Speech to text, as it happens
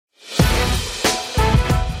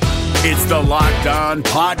It's the Locked On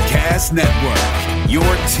Podcast Network, your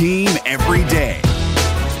team every day.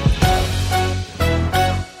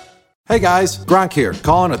 Hey guys, Gronk here,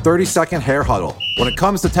 calling a 30-second hair huddle. When it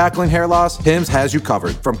comes to tackling hair loss, Hims has you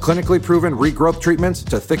covered. From clinically proven regrowth treatments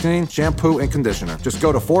to thickening, shampoo, and conditioner. Just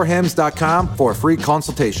go to 4hims.com for a free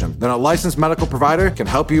consultation. Then a licensed medical provider can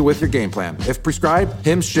help you with your game plan. If prescribed,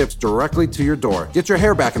 Hims ships directly to your door. Get your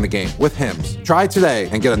hair back in the game with Hims. Try today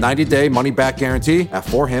and get a 90-day money-back guarantee at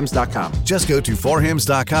 4hims.com. Just go to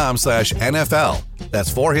 4hims.com/NFL.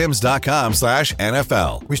 That's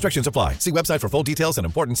 4hims.com/NFL. Restrictions apply. See website for full details and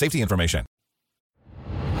important safety information.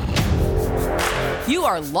 You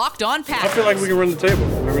are Locked On Packers. I feel like we can run the table.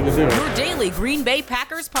 We're going to do it. Your daily Green Bay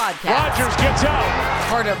Packers podcast. Rodgers gets out.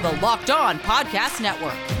 Part of the Locked On Podcast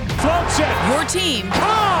Network. Floats it. Your team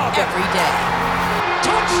every day.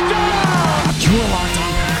 Touchdown! You're Locked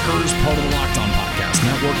On Packers, part of the Locked On Podcast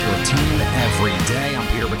Network, your team every day. I'm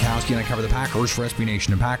Peter Bukowski, and I cover the Packers for SB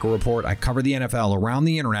Nation and Packer Report. I cover the NFL around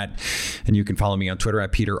the internet, and you can follow me on Twitter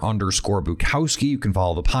at Peter_Bukowski. You can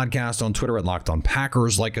follow the podcast on Twitter at Locked On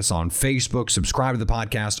Packers. Like us on Facebook. Subscribe to the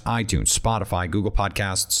podcast, iTunes, Spotify, Google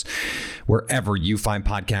Podcasts. Wherever you find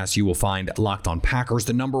podcasts, you will find Locked On Packers,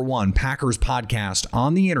 the #1 Packers podcast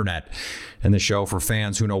on the internet, and the show for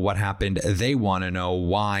fans who know what happened. They want to know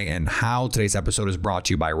why and how. Today's episode is brought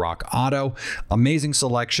to you by Rock Auto. Amazing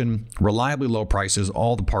selection, reliably low prices,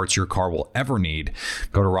 all the parts your car will ever need.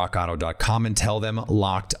 Go to rockauto.com and tell them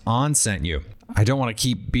Locked On sent you. I don't want to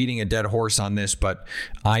keep beating a dead horse on this, but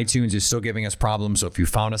iTunes is still giving us problems. So if you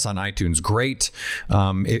found us on iTunes, great.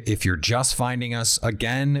 If you're just finding us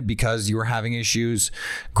again because you were having issues,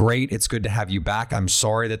 great. It's good to have you back. I'm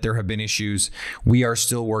sorry that there have been issues. We are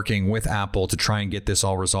still working with Apple to try and get this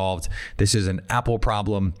all resolved. This is an Apple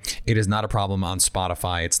problem. It is not a problem on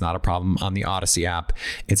Spotify. It's not a problem on the Odyssey app.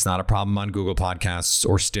 It's not a problem on Google Podcasts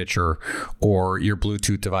or Stitcher or your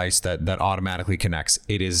Bluetooth device that automatically connects.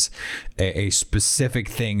 It is a specific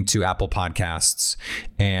thing to Apple Podcasts,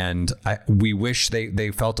 and we wish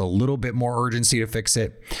they felt a little bit more urgency to fix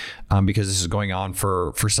it, because this is going on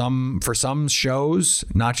for some shows,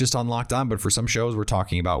 not just on Locked On, but for some shows we're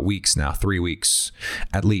talking about weeks now, 3 weeks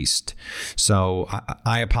at least. So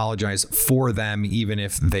I apologize for them, even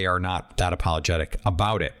if they are not that apologetic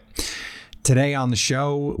about it. Today on the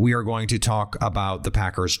show, we are going to talk about the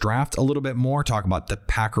Packers draft a little bit more, talk about the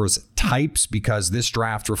Packers types, because this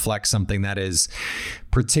draft reflects something that is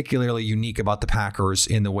particularly unique about the Packers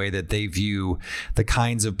in the way that they view the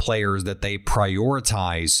kinds of players that they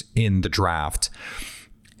prioritize in the draft.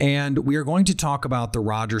 And we are going to talk about the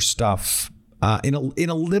Rodgers stuff in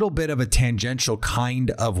a little bit of a tangential kind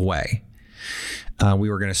of way. We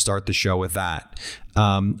were going to start the show with that.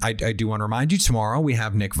 I do want to remind you, tomorrow we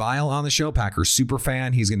have Nick Vial on the show, Packers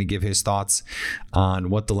superfan. He's going to give his thoughts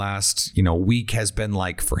on what the last week has been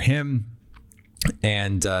like for him,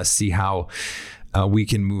 and see how we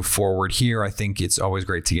can move forward here. I think it's always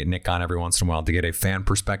great to get Nick on every once in a while to get a fan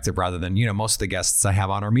perspective, rather than most of the guests I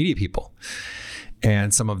have on are media people,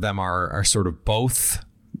 and some of them are sort of both.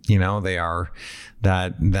 They are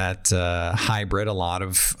that hybrid. A lot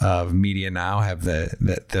of media now have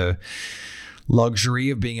the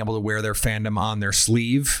luxury of being able to wear their fandom on their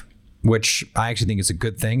sleeve, which I actually think is a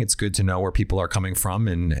good thing. It's good to know where people are coming from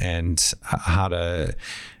and how to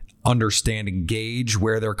understand and gauge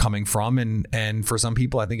where they're coming from. And for some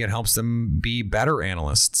people, I think it helps them be better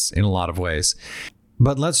analysts in a lot of ways.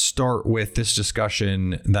 But let's start with this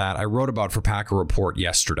discussion that I wrote about for Packer Report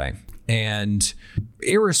yesterday. And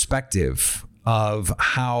irrespective of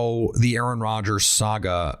how the Aaron Rodgers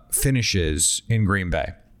saga finishes in Green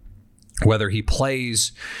Bay, whether he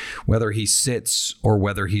plays, whether he sits, or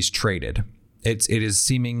whether he's traded, it is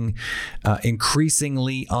seeming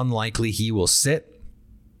increasingly unlikely he will sit.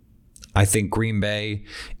 I think Green Bay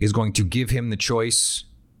is going to give him the choice.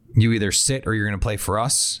 You either sit or you're going to play for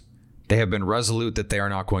us. They have been resolute that they are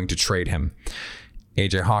not going to trade him.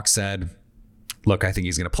 AJ Hawk said, look, I think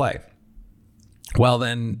he's going to play. Well,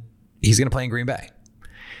 then he's going to play in Green Bay.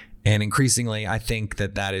 And increasingly, I think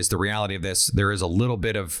that is the reality of this. There is a little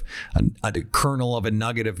bit of a kernel of a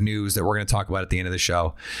nugget of news that we're going to talk about at the end of the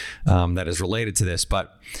show that is related to this.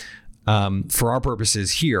 But for our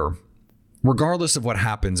purposes here, regardless of what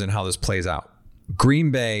happens and how this plays out,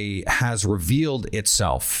 Green Bay has revealed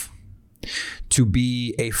itself to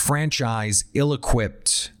be a franchise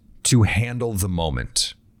ill-equipped to handle the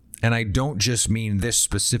moment. And I don't just mean this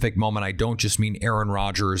specific moment. I don't just mean Aaron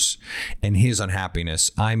Rodgers and his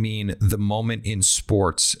unhappiness. I mean the moment in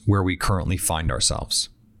sports where we currently find ourselves.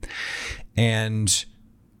 And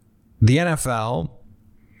the NFL,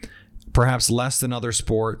 perhaps less than other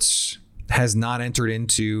sports, has not entered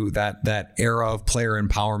into that era of player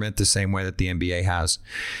empowerment the same way that the NBA has.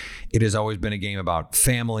 It has always been a game about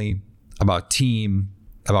family, about team,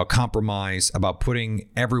 about compromise, about putting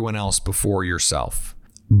everyone else before yourself.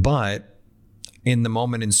 But in the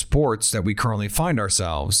moment in sports that we currently find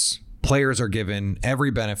ourselves, players are given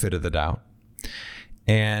every benefit of the doubt.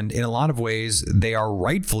 And in a lot of ways, they are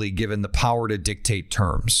rightfully given the power to dictate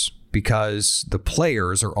terms because the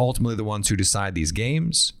players are ultimately the ones who decide these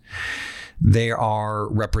games. They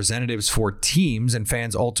are representatives for teams, and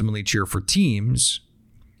fans ultimately cheer for teams.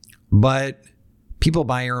 But people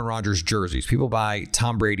buy Aaron Rodgers jerseys. People buy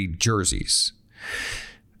Tom Brady jerseys.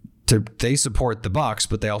 They support the Bucs,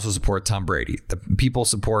 but they also support Tom Brady. The people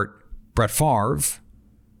support Brett Favre,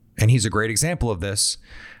 and he's a great example of this.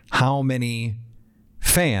 How many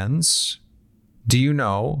fans do you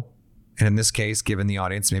know, and in this case, given the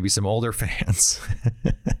audience, maybe some older fans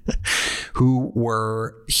who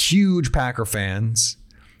were huge Packer fans,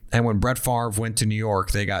 and when Brett Favre went to New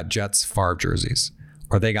York, they got Jets Favre jerseys,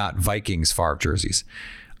 or they got Vikings Favre jerseys.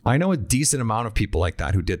 I know a decent amount of people like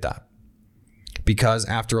that who did that because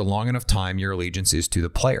after a long enough time, your allegiance is to the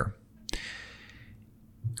player.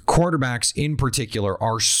 Quarterbacks in particular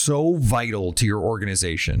are so vital to your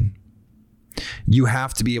organization. You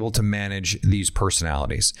have to be able to manage these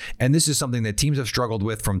personalities. And this is something that teams have struggled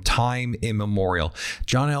with from time immemorial.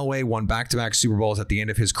 John Elway won back-to-back Super Bowls at the end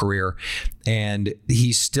of his career, and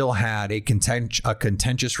he still had a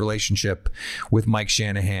contentious relationship with Mike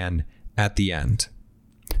Shanahan at the end.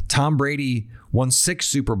 Tom Brady won 6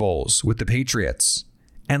 Super Bowls with the Patriots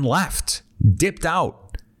and left, dipped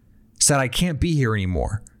out, said, I can't be here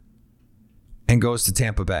anymore, and goes to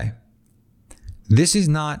Tampa Bay. This is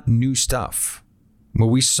not new stuff. Well,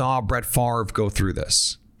 we saw Brett Favre go through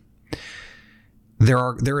this.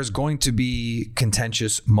 There is going to be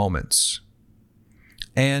contentious moments.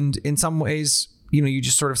 And in some ways, you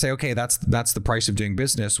just sort of say, okay, that's the price of doing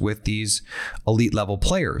business with these elite level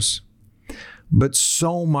players. But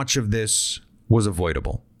so much of this was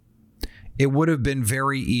avoidable. It would have been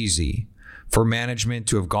very easy for management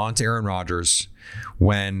to have gone to Aaron Rodgers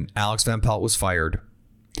when Alex Van Pelt was fired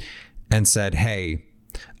and said, hey,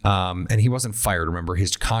 and he wasn't fired, remember,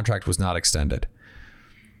 his contract was not extended.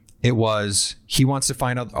 It was, he wants to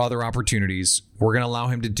find other opportunities. We're going to allow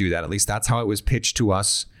him to do that. At least that's how it was pitched to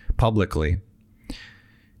us publicly.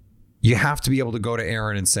 You have to be able to go to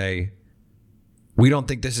Aaron and say, we don't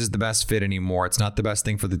think this is the best fit anymore. It's not the best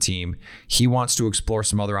thing for the team. He wants to explore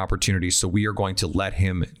some other opportunities, so we are going to let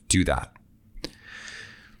him do that.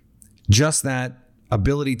 Just that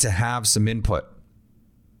ability to have some input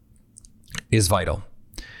is vital.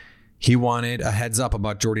 He wanted a heads up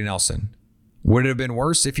about Jordy Nelson. Would it have been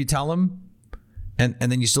worse if you tell him and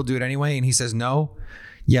then you still do it anyway and he says no?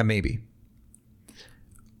 Yeah, maybe.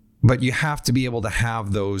 But you have to be able to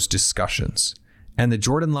have those discussions. And the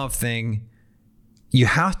Jordan Love thing, you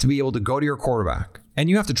have to be able to go to your quarterback and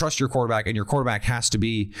you have to trust your quarterback, and your quarterback has to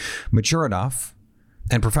be mature enough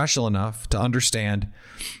and professional enough to understand,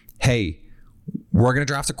 hey, we're going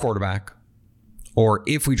to draft a quarterback. Or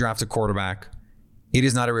if we draft a quarterback, it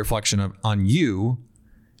is not a reflection on you.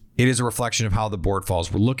 It is a reflection of how the board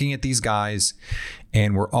falls. We're looking at these guys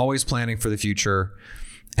and we're always planning for the future.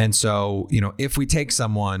 And so, if we take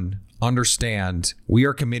someone, understand we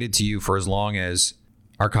are committed to you for as long as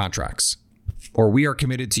our contracts, or we are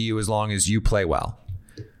committed to you as long as you play well.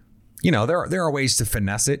 There are ways to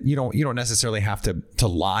finesse it. You don't necessarily have to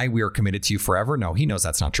lie. We are committed to you forever. No, he knows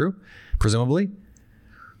that's not true, presumably.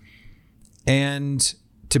 And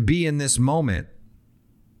to be in this moment,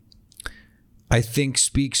 I think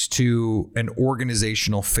speaks to an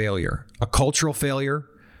organizational failure, a cultural failure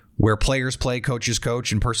where players play, coaches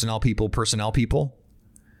coach, and personnel people.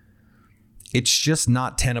 It's just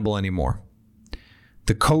not tenable anymore.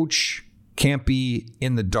 The coach can't be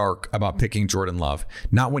in the dark about picking Jordan Love.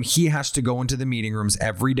 Not when he has to go into the meeting rooms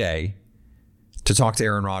every day to talk to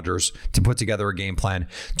Aaron Rodgers, to put together a game plan,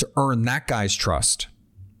 to earn that guy's trust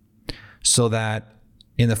so that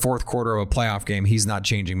in the fourth quarter of a playoff game, he's not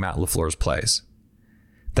changing Matt LaFleur's plays.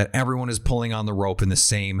 That everyone is pulling on the rope in the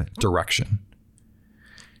same direction.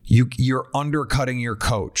 You're undercutting your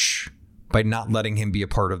coach by not letting him be a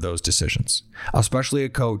part of those decisions, especially a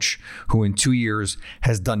coach who in 2 years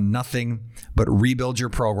has done nothing but rebuild your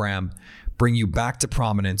program, bring you back to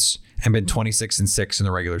prominence, and been 26-6 in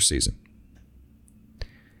the regular season.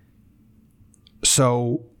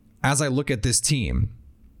 So as I look at this team,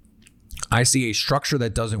 I see a structure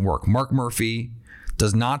that doesn't work. Mark Murphy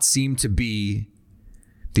does not seem to be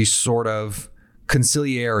the sort of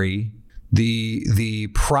conciliary, the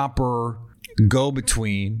proper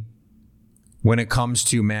go-between, when it comes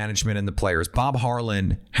to management and the players. Bob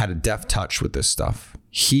Harlan had a deft touch with this stuff.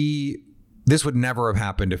 This would never have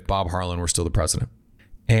happened if Bob Harlan were still the president.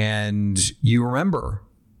 And you remember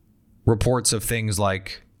reports of things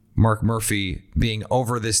like Mark Murphy being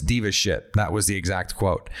over this diva shit. That was the exact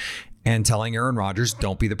quote. And telling Aaron Rodgers,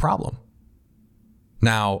 don't be the problem.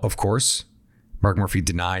 Now, of course, Mark Murphy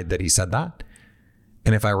denied that he said that.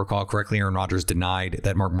 And if I recall correctly, Aaron Rodgers denied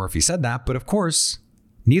that Mark Murphy said that. But of course,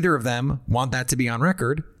 neither of them want that to be on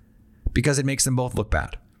record because it makes them both look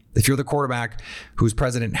bad. If you're the quarterback whose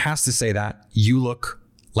president has to say that, you look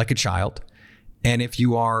like a child. And if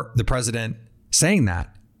you are the president saying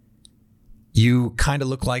that, you kind of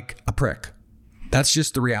look like a prick. That's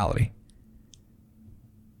just the reality.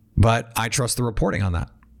 But I trust the reporting on that.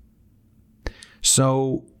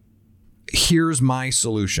 So here's my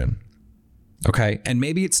solution. Okay. And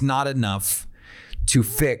maybe it's not enough to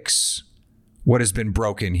fix what has been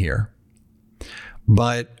broken here.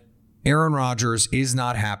 But Aaron Rodgers is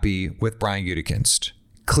not happy with Brian Gutekunst.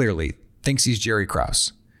 Clearly thinks he's Jerry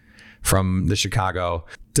Krause from the Chicago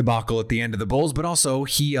debacle at the end of the Bulls, but also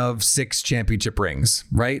he of 6 championship rings,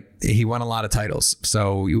 right? He won a lot of titles.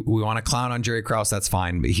 So we want to clown on Jerry Krause. That's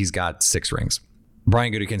fine. But he's got 6 rings.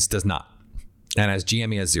 Brian Gutekunst does not. And as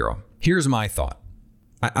GM, he has 0. Here's my thought.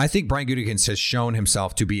 I think Brian Gutekunst has shown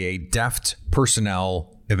himself to be a deft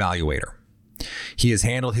personnel evaluator. He has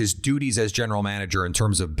handled his duties as general manager in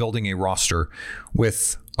terms of building a roster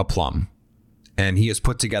with aplomb. And he has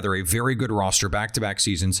put together a very good roster, back-to-back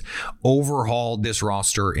seasons, overhauled this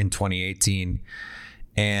roster in 2018,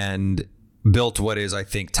 and built what is, I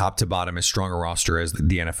think, top to bottom, as strong a roster as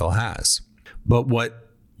the NFL has. But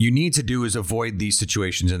what you need to do is avoid these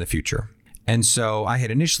situations in the future. And so I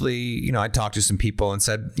had initially, I talked to some people and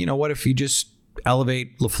said, what if you just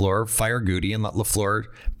elevate LaFleur, fire Goody, and let LaFleur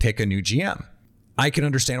pick a new GM? I can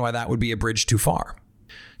understand why that would be a bridge too far.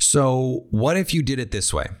 So what if you did it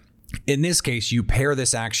this way? In this case, you pair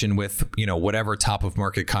this action with, whatever top of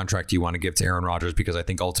market contract you want to give to Aaron Rodgers, because I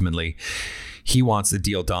think ultimately he wants the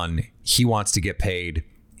deal done. He wants to get paid.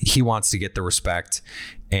 He wants to get the respect,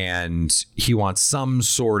 and he wants some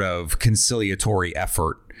sort of conciliatory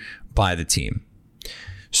effort by the team.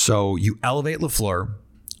 So you elevate LaFleur,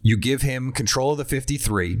 you give him control of the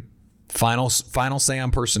 53, final say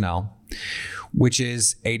on personnel, which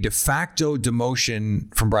is a de facto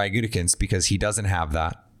demotion from Brian Gutekunst because he doesn't have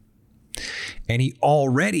that. And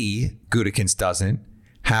Gutekunst doesn't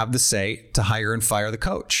have the say to hire and fire the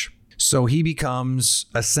coach. So he becomes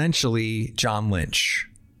essentially John Lynch.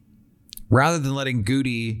 Rather than letting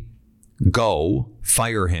Goody go,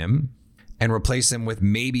 fire him, and replace him with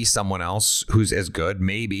maybe someone else who's as good,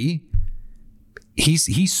 maybe, he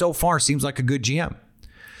so far seems like a good GM.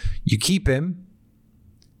 You keep him,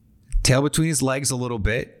 tail between his legs a little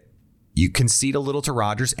bit, you concede a little to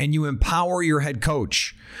Rodgers, and you empower your head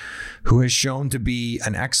coach, who has shown to be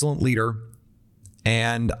an excellent leader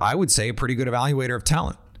and I would say a pretty good evaluator of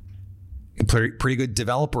talent, a pretty good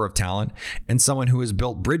developer of talent, and someone who has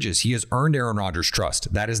built bridges. He has earned Aaron Rodgers'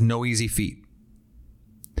 trust. That is no easy feat.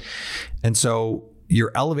 And so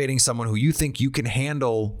you're elevating someone who you think you can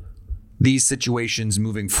handle these situations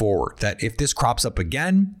moving forward, that if this crops up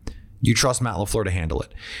again, you trust Matt LaFleur to handle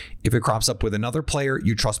it. If it crops up with another player,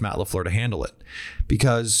 you trust Matt LaFleur to handle it,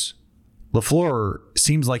 because LaFleur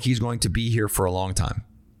seems like he's going to be here for a long time.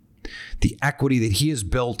 The equity that he has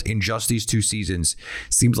built in just these 2 seasons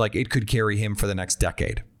seems like it could carry him for the next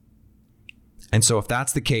decade. And so if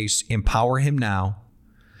that's the case, empower him now.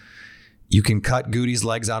 You can cut Goody's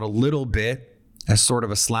legs out a little bit as sort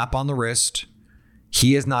of a slap on the wrist.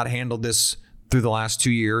 He has not handled this through the last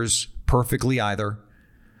 2 years perfectly either.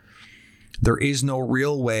 There is no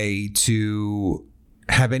real way to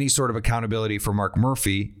have any sort of accountability for Mark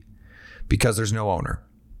Murphy because there's no owner.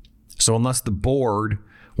 So unless the board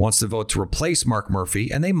wants to vote to replace Mark Murphy,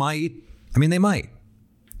 and they might,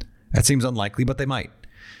 that seems unlikely, but they might,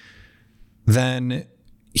 then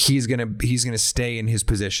he's going to stay in his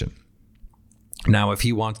position. Now, if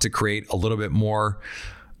he wants to create a little bit more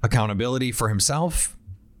accountability for himself,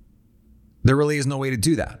 there really is no way to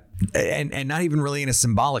do that. And not even really in a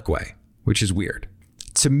symbolic way, which is weird.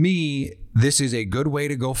 To me, this is a good way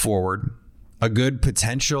to go forward, a good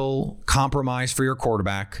potential compromise for your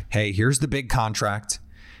quarterback. Hey, here's the big contract,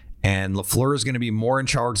 and LaFleur is going to be more in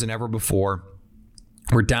charge than ever before.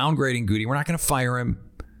 We're downgrading Goody. We're not going to fire him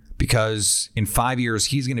because in 5 years,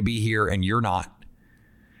 he's going to be here and you're not.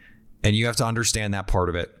 And you have to understand that part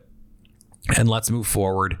of it. And let's move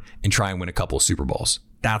forward and try and win a couple of Super Bowls.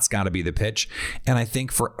 That's got to be the pitch. And I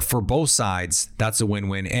think for both sides, that's a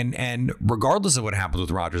win-win. And regardless of what happens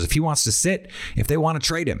with Rodgers, if he wants to sit, if they want to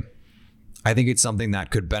trade him, I think it's something that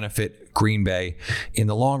could benefit Green Bay in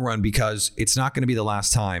the long run because it's not going to be the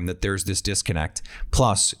last time that there's this disconnect.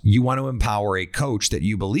 Plus, you want to empower a coach that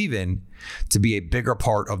you believe in to be a bigger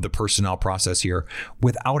part of the personnel process here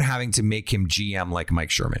without having to make him GM like Mike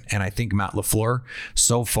Sherman. And I think Matt LaFleur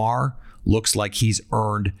so far looks like he's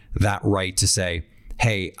earned that right to say,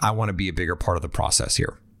 hey, I want to be a bigger part of the process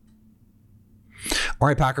here. All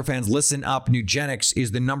right, Packer fans, listen up. Nugenix is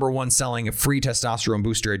the #1 selling free testosterone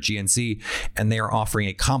booster at GNC, and they are offering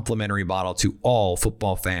a complimentary bottle to all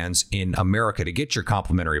football fans in America. To get your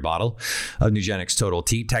complimentary bottle of Nugenix Total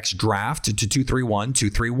T, text DRAFT to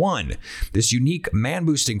 231-231. This unique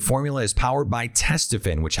man-boosting formula is powered by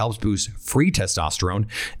Testofen, which helps boost free testosterone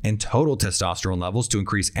and total testosterone levels to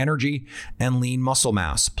increase energy and lean muscle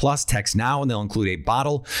mass. Plus, text now, and they'll include a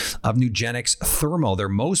bottle of Nugenix Thermo, their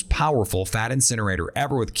most powerful fat incinerator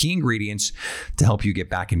ever, with key ingredients to help you get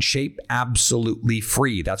back in shape, absolutely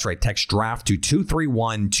free. That's right. Text DRAFT to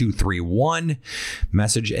 231-231.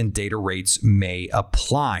 Message and data rates may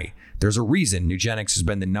apply. There's a reason Nugenix has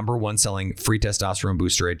been the #1 selling free testosterone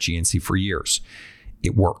booster at GNC for years.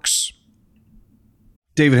 It works.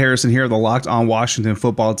 David Harrison here, the Locked On Washington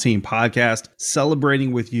Football Team podcast,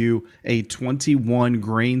 celebrating with you a 21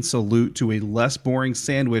 grain salute to a less boring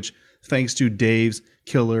sandwich thanks to Dave's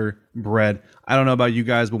Killer Bread. I don't know about you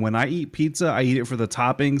guys, but when I eat pizza, I eat it for the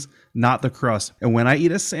toppings, not the crust. And when I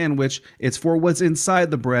eat a sandwich, it's for what's inside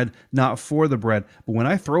the bread, not for the bread. But when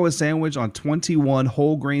I throw a sandwich on 21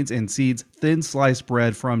 whole grains and seeds, thin sliced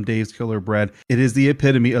bread from Dave's Killer Bread, it is the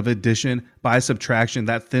epitome of addition by subtraction.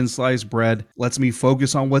 That thin sliced bread lets me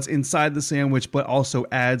focus on what's inside the sandwich, but also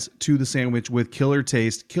adds to the sandwich with killer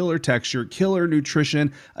taste, killer texture, killer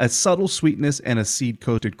nutrition, a subtle sweetness, and a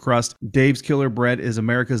seed-coated crust. Dave's Killer Bread is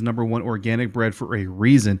America's #1 organic bread for a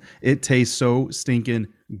reason. It tastes so stinking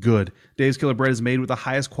good. Dave's Killer Bread is made with the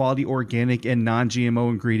highest quality organic and non-GMO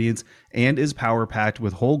ingredients and is power-packed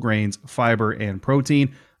with whole grains, fiber, and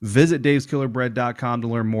protein. Visit daveskillerbread.com to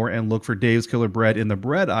learn more and look for Dave's Killer Bread in the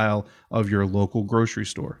bread aisle of your local grocery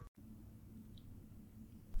store.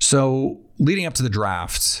 So leading up to the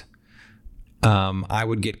draft, I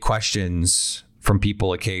would get questions from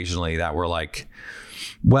people occasionally that were like,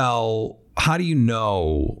 well, how do you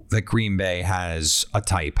know that Green Bay has a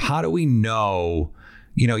type? How do we know,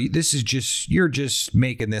 this is just, you're just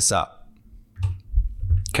making this up.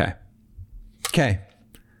 Okay.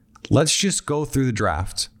 Let's just go through the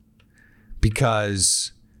draft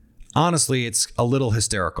because honestly, it's a little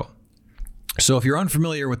hysterical. So if you're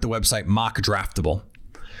unfamiliar with the website Mock Draftable,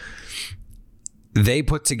 they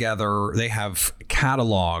have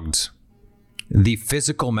cataloged the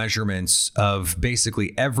physical measurements of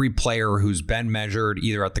basically every player who's been measured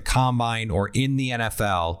either at the combine or in the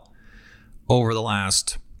NFL over the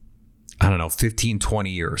last, 15, 20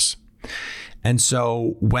 years. And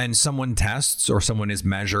so when someone tests or someone is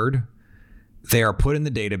measured, they are put in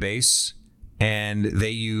the database and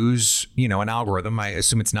they use, an algorithm. I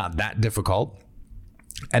assume it's not that difficult.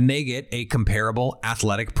 And they get a comparable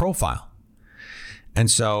athletic profile. And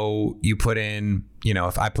so you put in,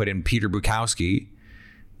 if I put in Peter Bukowski,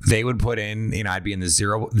 they would put in, I'd be in the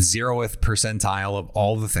 0th percentile of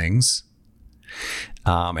all the things,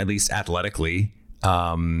 at least athletically.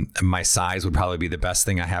 My size would probably be the best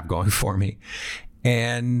thing I have going for me.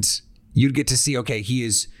 And you'd get to see, okay, he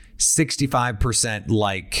is 65%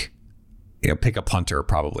 like, pick a punter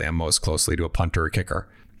probably. I'm most closely to a punter or kicker.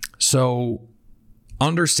 So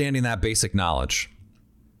understanding that basic knowledge,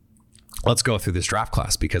 let's go through this draft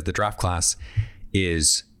class because the draft class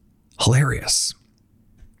is hilarious.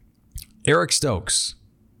 Eric Stokes.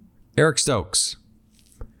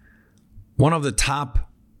 One of the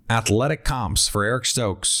top athletic comps for Eric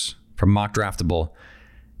Stokes from Mock Draftable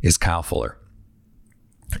is Kyle Fuller,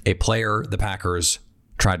 a player the Packers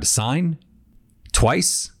tried to sign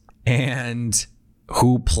twice and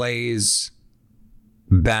who plays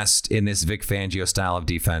best in this Vic Fangio style of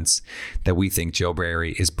defense that we think Joe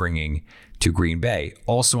Barry is bringing to Green Bay.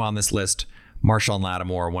 Also on this list, Marshawn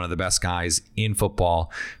Lattimore, one of the best guys in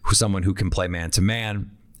football, who's someone who can play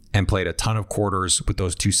man-to-man and played a ton of quarters with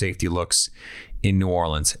those two safety looks in New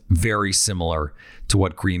Orleans. Very similar to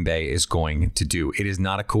what Green Bay is going to do. It is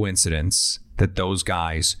not a coincidence that those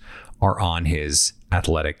guys are on his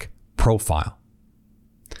athletic profile.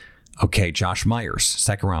 Okay, Josh Myers,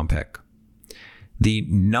 second round pick. The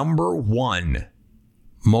 #1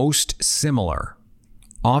 most similar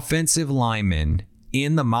offensive lineman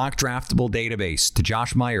in the Mock Draftable database to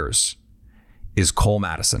Josh Myers is Cole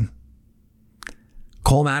Madison.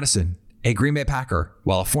 Cole Madison, a Green Bay Packer,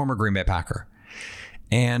 a former Green Bay Packer.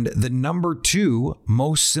 And the #2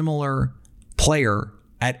 most similar player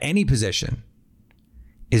at any position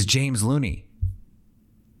is James Looney,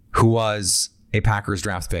 who was a Packers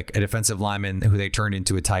draft pick, a defensive lineman who they turned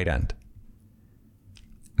into a tight end.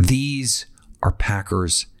 These are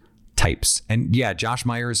Packers types. And yeah, Josh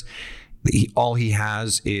Myers, all he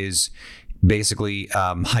has is basically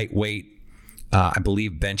height, weight, I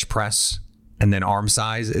believe bench press, and then arm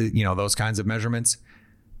size, those kinds of measurements.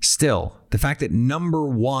 Still, the fact that number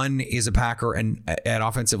 1 is a Packer and at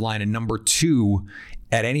offensive line and number 2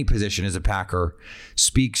 at any position is a Packer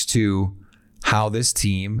speaks to how this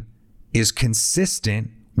team is consistent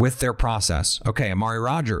with their process. Okay, Amari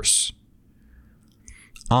Rodgers.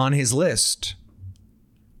 On his list,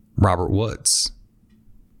 Robert Woods.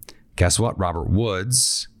 Guess what? Robert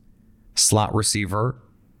Woods, slot receiver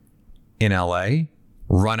in LA,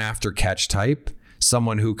 run after catch type,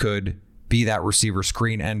 someone who could be that receiver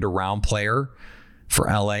screen end around player for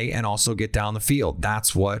LA and also get down the field.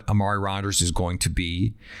 That's what Amari Rodgers is going to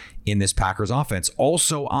be in this Packers offense.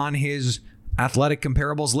 Also on his athletic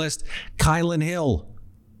comparables list, Kylan Hill,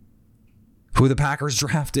 who the Packers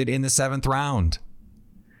drafted in the 7th round.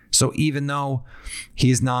 So even though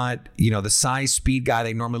he's not, the size speed guy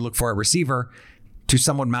they normally look for at receiver, to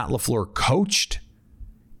someone Matt LaFleur coached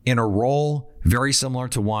in a role very similar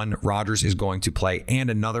to one Rodgers is going to play,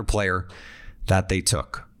 and another player that they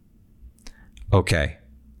took. Okay,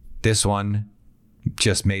 this one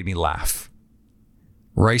just made me laugh.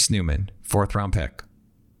 Rice Newman, 4th round pick.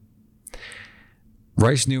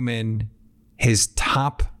 Rice Newman, his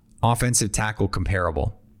top offensive tackle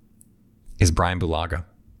comparable is Brian Bulaga.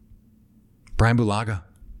 Brian Bulaga.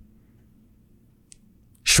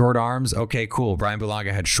 Short arms. Okay, cool. Brian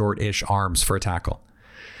Bulaga had short-ish arms for a tackle.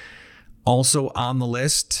 Also on the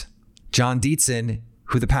list, John Dietzen,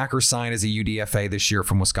 who the Packers signed as a UDFA this year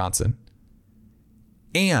from Wisconsin.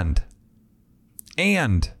 And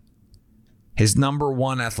his number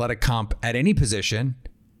 1 athletic comp at any position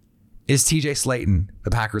is TJ Slayton,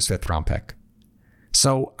 the Packers' 5th round pick.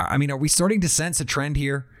 So, are we starting to sense a trend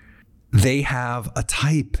here? They have a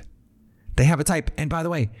type. And by the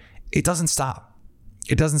way, it doesn't stop.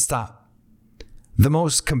 The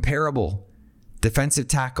most comparable defensive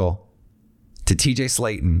tackle to TJ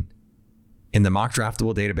Slayton in the mock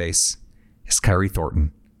draftable database is Kyrie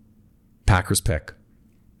Thornton, Packers pick.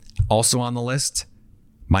 Also on the list,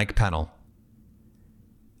 Mike Pennell.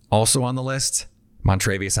 Also on the list,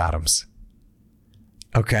 Montravius Adams.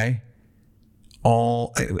 Okay.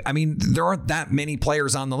 There aren't that many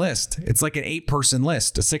players on the list. It's like an 8-person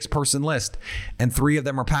list, a 6-person list, and 3 of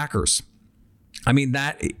them are Packers.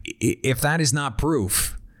 If that is not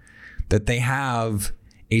proof that they have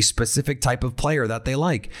a specific type of player that they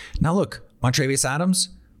like. Now look, Montravius Adams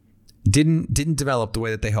didn't develop the way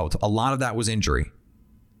that they hoped. A lot of that was injury.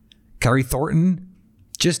 Kyrie Thornton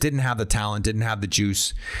just didn't have the talent, didn't have the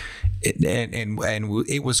juice, and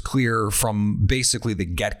it was clear from basically the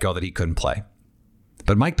get-go that he couldn't play.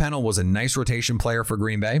 But Mike Pennell was a nice rotation player for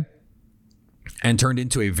Green Bay and turned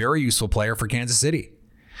into a very useful player for Kansas City.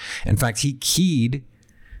 In fact, he keyed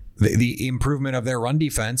the improvement of their run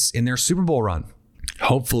defense in their Super Bowl run.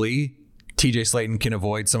 Hopefully, TJ Slayton can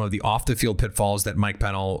avoid some of the off-the-field pitfalls that Mike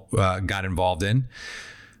Pennell got involved in.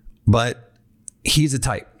 But he's a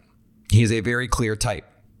type. He's a very clear type.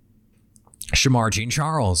 Shamar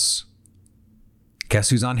Jean-Charles. Guess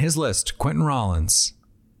who's on his list? Quentin Rollins.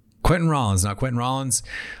 Now, Quentin Rollins,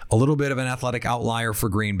 a little bit of an athletic outlier for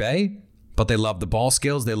Green Bay, but they love the ball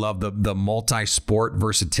skills. They love the multi-sport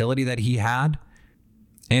versatility that he had.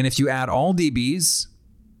 And if you add all DBs,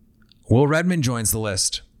 Will Redmond joins the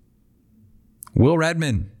list. Will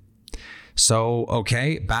Redmond. So,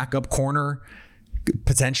 okay, backup corner,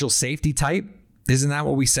 potential safety type. Isn't that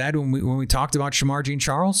what we said when we talked about Shamar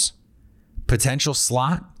Jean-Charles? Potential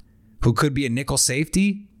slot, who could be a nickel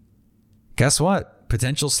safety. Guess what?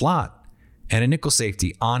 Potential slot and a nickel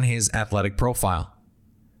safety on his athletic profile.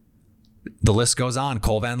 The list goes on.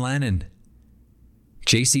 Cole Van Lanen.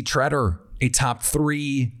 J.C. Treader, a top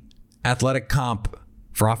 3 athletic comp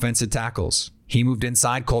for offensive tackles. He moved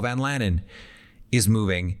inside. Cole Van Lanen is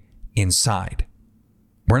moving inside.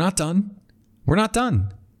 We're not done.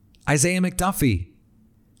 Isaiah McDuffie.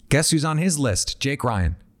 Guess who's on his list? Jake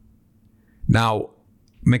Ryan. Now,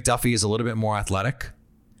 McDuffie is a little bit more athletic.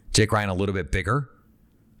 Jake Ryan a little bit bigger.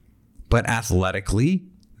 But athletically,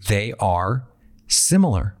 they are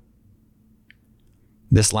similar.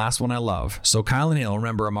 This last one I love. So Kylan Hill,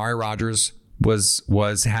 remember Amari Rodgers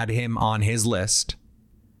had him on his list.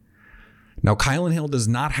 Now Kylan Hill does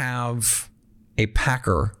not have a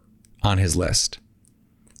Packer on his list,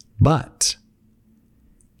 but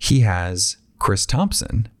he has Chris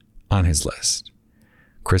Thompson on his list.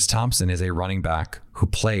 Chris Thompson is a running back who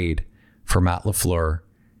played for Matt LaFleur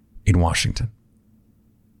in Washington.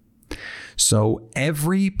 So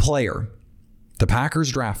every player the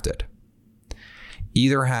Packers drafted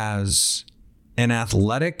either has an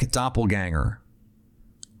athletic doppelganger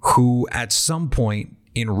who at some point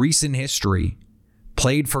in recent history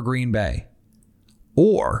played for Green Bay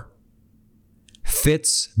or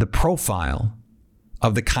fits the profile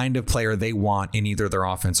of the kind of player they want in either their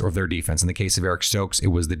offense or their defense. In the case of Eric Stokes, it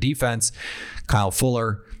was the defense. Kyle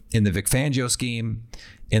Fuller in the Vic Fangio scheme.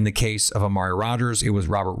 In the case of Amari Rodgers, it was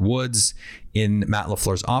Robert Woods in Matt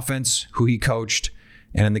LaFleur's offense, who he coached.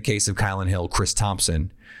 And in the case of Kylan Hill, Chris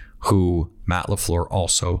Thompson, who Matt LaFleur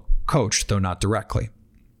also coached, though not directly.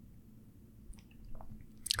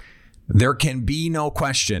 There can be no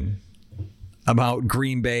question about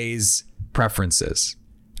Green Bay's preferences.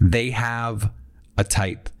 They have a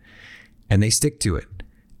type and they stick to it.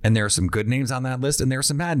 And there are some good names on that list and there are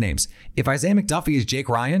some bad names. If Isaiah McDuffie is Jake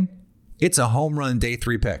Ryan, it's a home run day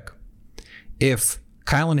 3 pick. If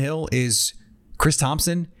Kylan Hill is Chris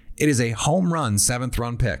Thompson, it is a home run 7th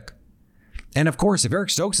round pick. And of course, if Eric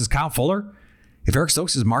Stokes is Kyle Fuller, if Eric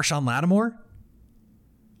Stokes is Marshawn Lattimore,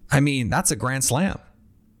 I mean, that's a grand slam.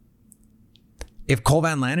 If Cole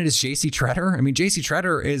Van Lannon is J.C. Tretter, I mean, J.C.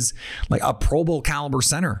 Tretter is like a Pro Bowl caliber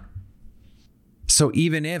center. So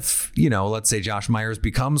even if, let's say Josh Myers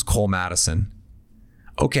becomes Cole Madison,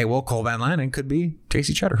 okay, well, Cole Van Lannon could be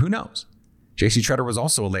J.C. Tretter. Who knows? J.C. Tretter was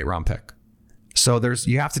also a late round pick. So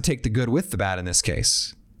you have to take the good with the bad in this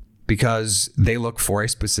case because they look for a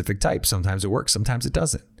specific type. Sometimes it works, sometimes it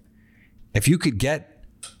doesn't. If you could get,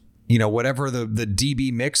 whatever the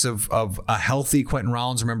DB mix of a healthy Quentin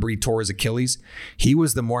Rollins, remember he tore his Achilles. He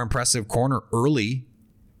was the more impressive corner early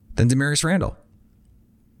than Demarius Randall.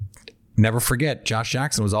 Never forget, Josh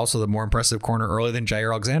Jackson was also the more impressive corner early than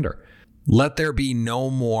Jair Alexander. Let there be no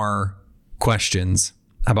more questions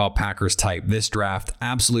about Packers type. This draft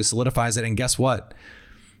absolutely solidifies it. And guess what?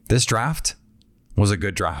 This draft was a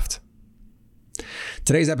good draft.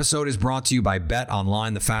 Today's episode is brought to you by Bet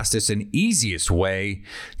Online, the fastest and easiest way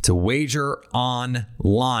to wager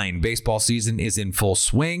online. Baseball season is in full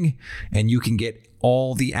swing, and you can get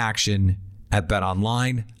all the action at Bet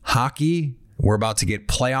Online. Hockey, we're about to get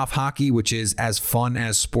playoff hockey, which is as fun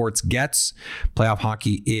as sports gets. Playoff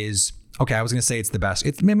hockey is, okay, I was going to say it's the best.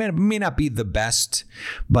 It may not be the best,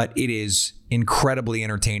 but it is incredibly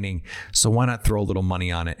entertaining. So why not throw a little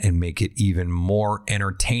money on it and make it even more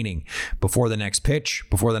entertaining? Before the next pitch,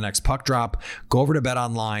 before the next puck drop, go over to Bet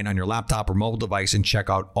Online on your laptop or mobile device and check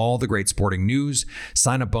out all the great sporting news,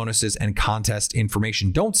 sign-up bonuses, and contest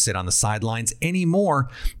information. Don't sit on the sidelines anymore.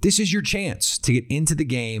 This is your chance to get into the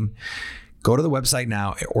game. Go to the website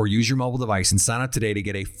now or use your mobile device and sign up today to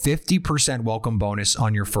get a 50% welcome bonus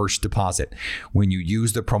on your first deposit when you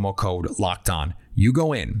use the promo code LOCKEDON. You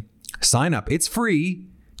go in, sign up. It's free.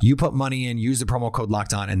 You put money in, use the promo code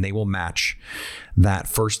LOCKEDON, and they will match that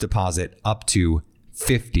first deposit up to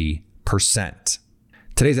 50%.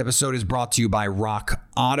 Today's episode is brought to you by Rock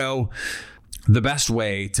Auto. The best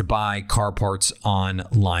way to buy car parts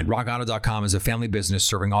online. RockAuto.com is a family business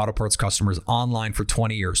serving auto parts customers online for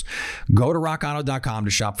 20 years. Go to RockAuto.com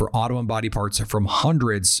to shop for auto and body parts from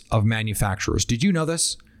hundreds of manufacturers. Did you know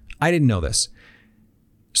this? I didn't know this.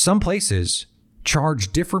 Some places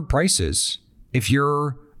charge different prices if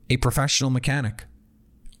you're a professional mechanic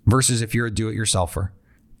versus if you're a do-it-yourselfer.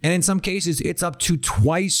 And in some cases, it's up to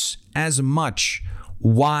twice as much.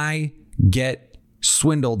 Why get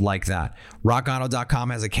swindled like that?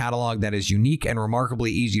 RockAuto.com has a catalog that is unique and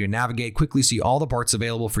remarkably easy to navigate. Quickly see all the parts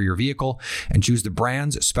available for your vehicle and choose the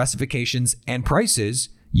brands, specifications, and prices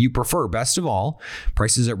you prefer. Best of all,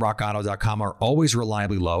 prices at RockAuto.com are always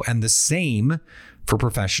reliably low and the same for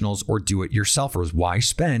professionals or do-it-yourselfers. Why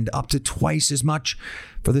spend up to twice as much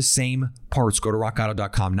for the same parts? Go to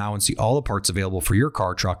RockAuto.com now and see all the parts available for your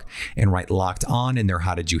car, truck, and write Locked On in their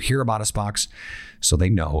How Did You Hear About Us box so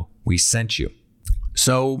they know we sent you.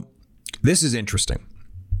 So this is interesting,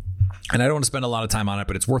 and I don't want to spend a lot of time on it,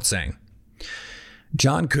 but it's worth saying.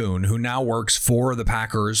 John Kuhn, who now works for the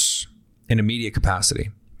Packers in a media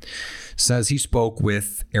capacity, says he spoke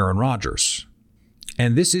with Aaron Rodgers.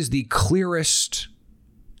 And this is the clearest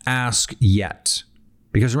ask yet.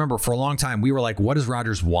 Because remember, for a long time, we were like, what does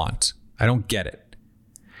Rodgers want? I don't get it.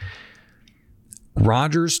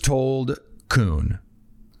 Rodgers told Kuhn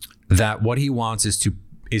that what he wants is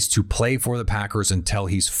to play for the Packers until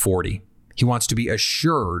he's 40. He wants to be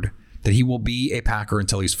assured that he will be a Packer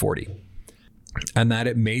until he's 40. And that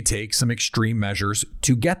it may take some extreme measures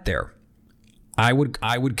to get there. I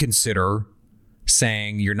would consider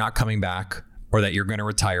saying you're not coming back or that you're going to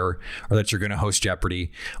retire, or that you're going to host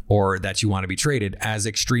Jeopardy, or that you want to be traded as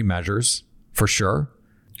extreme measures, for sure.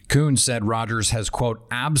 Kuhn said Rodgers has, quote,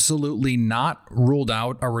 absolutely not ruled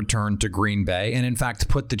out a return to Green Bay, and in fact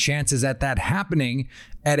put the chances at that happening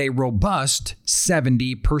at a robust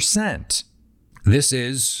 70%. This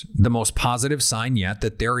is the most positive sign yet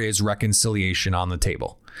that there is reconciliation on the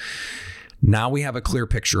table. Now we have a clear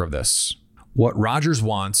picture of this. What Rodgers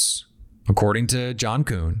wants, according to John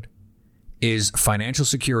Kuhn, is financial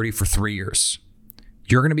security for 3 years.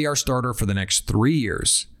 You're going to be our starter for the next 3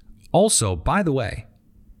 years. Also, by the way,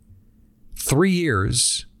 3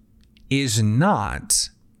 years is not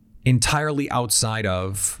entirely outside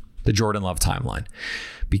of the Jordan Love timeline,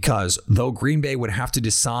 because though Green Bay would have to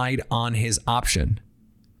decide on his option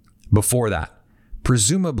before that,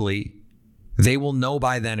 presumably they will know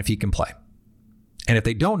by then if he can play. And if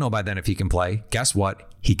they don't know by then if he can play, guess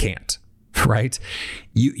what? He can't, right?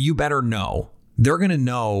 You better know. They're going to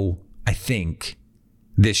know, I think,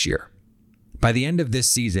 this year. By the end of this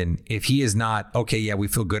season, if he is not, okay, yeah, we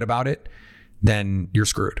feel good about it, then you're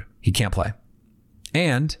screwed. He can't play.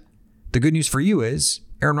 And the good news for you is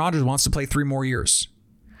Aaron Rodgers wants to play 3 more years.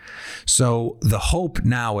 So the hope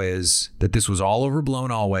now is that this was all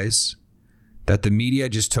overblown always, that the media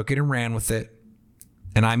just took it and ran with it.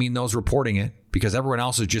 And I mean those reporting it, because everyone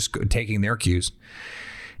else is just taking their cues.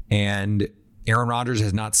 And Aaron Rodgers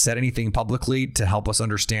has not said anything publicly to help us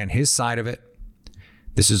understand his side of it.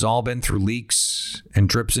 This has all been through leaks and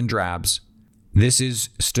drips and drabs. This is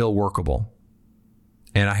still workable.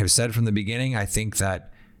 And I have said from the beginning, I think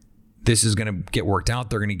that this is going to get worked out.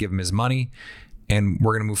 They're going to give him his money and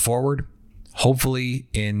we're going to move forward. Hopefully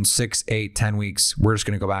in 6, 8, 10 weeks, we're just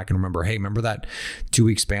going to go back and remember, hey, remember that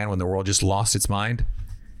 2-week span when the world just lost its mind?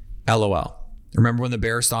 LOL. Remember when the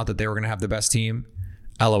Bears thought that they were going to have the best team?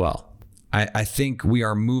 LOL. I think we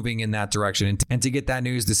are moving in that direction. And to get that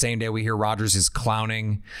news the same day we hear Rodgers is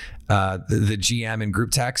clowning the GM in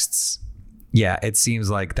group texts, yeah, it seems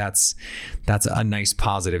like that's a nice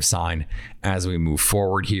positive sign as we move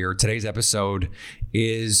forward here. Today's episode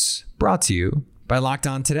is brought to you by Locked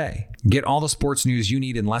On Today. Get all the sports news you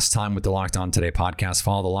need in less time with the Locked On Today podcast.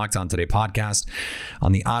 Follow the Locked On Today podcast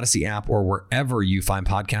on the Odyssey app or wherever you find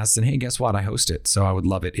podcasts. And hey, guess what? I host it. So I would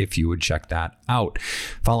love it if you would check that out.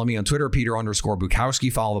 Follow me on Twitter,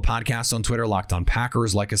 Peter_Bukowski. Follow the podcast on Twitter, Locked On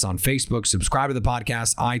Packers. Like us on Facebook. Subscribe to the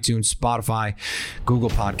podcast, iTunes, Spotify, Google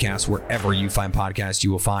Podcasts, wherever you find podcasts,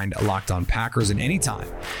 you will find Locked On Packers. And anytime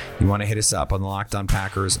you want to hit us up on the Locked On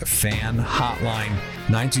Packers fan hotline,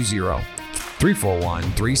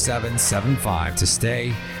 920-341-3775 to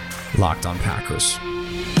stay locked on Packers.